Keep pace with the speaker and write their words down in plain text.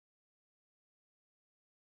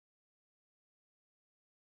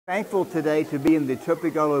Thankful today to be in the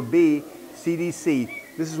Thoppigala CDC.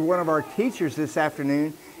 This is one of our teachers this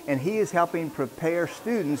afternoon, and he is helping prepare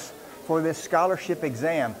students for this scholarship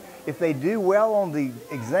exam. If they do well on the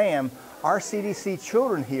exam, our CDC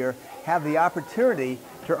children here have the opportunity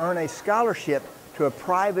to earn a scholarship to a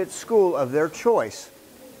private school of their choice.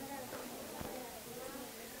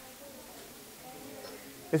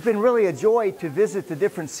 It's been really a joy to visit the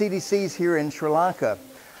different CDCs here in Sri Lanka.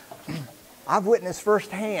 I've witnessed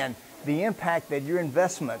firsthand the impact that your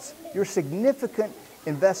investments, your significant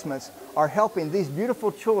investments, are helping these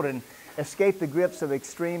beautiful children escape the grips of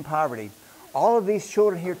extreme poverty. All of these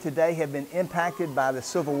children here today have been impacted by the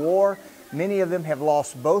Civil War. Many of them have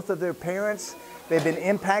lost both of their parents. They've been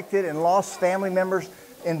impacted and lost family members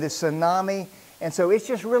in the tsunami. And so it's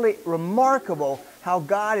just really remarkable how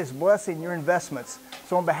God is blessing your investments.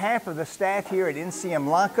 So on behalf of the staff here at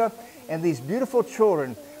NCM-Lanka and these beautiful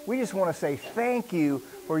children, we just want to say thank you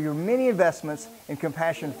for your many investments in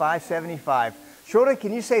Compassion 575. Children,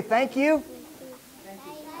 can you say thank you?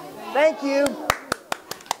 Thank you.